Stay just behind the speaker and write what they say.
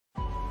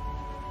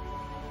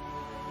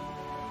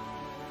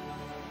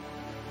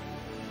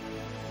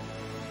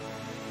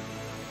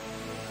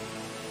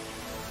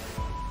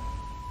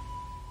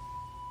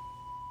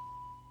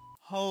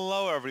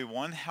Hello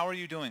everyone, how are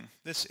you doing?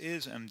 This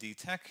is MD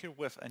Tech here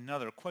with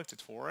another quick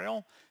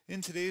tutorial.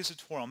 In today's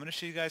tutorial, I'm going to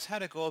show you guys how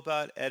to go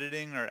about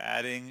editing or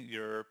adding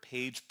your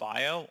page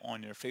bio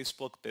on your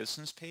Facebook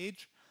business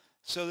page.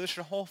 So this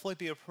should hopefully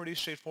be a pretty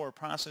straightforward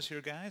process here,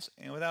 guys.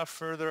 And without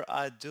further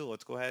ado,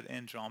 let's go ahead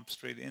and jump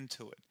straight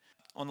into it.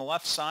 On the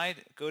left side,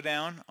 go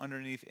down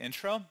underneath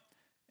Intro,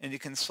 and you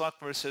can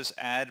select where it says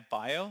Add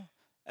Bio.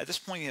 At this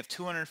point, you have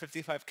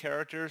 255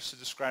 characters to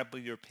describe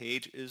what your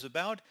page is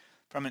about.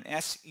 From an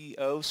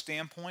SEO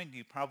standpoint,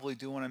 you probably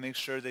do want to make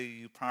sure that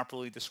you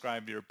properly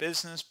describe your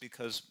business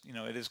because,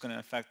 it is going to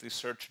affect the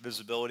search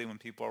visibility when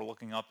people are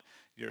looking up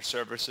your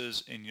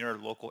services in your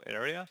local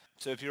area.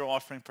 So if you're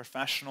offering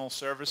professional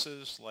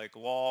services like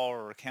law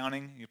or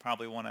accounting, you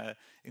probably want to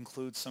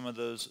include some of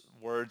those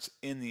words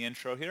in the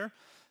intro here.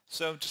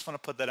 So just want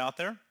to put that out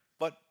there.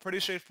 But pretty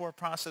straightforward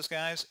process,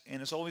 guys.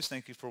 And as always,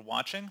 thank you for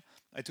watching.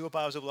 I do hope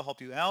I was able to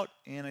help you out,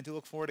 and I do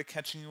look forward to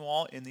catching you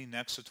all in the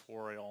next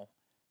tutorial.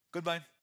 Goodbye.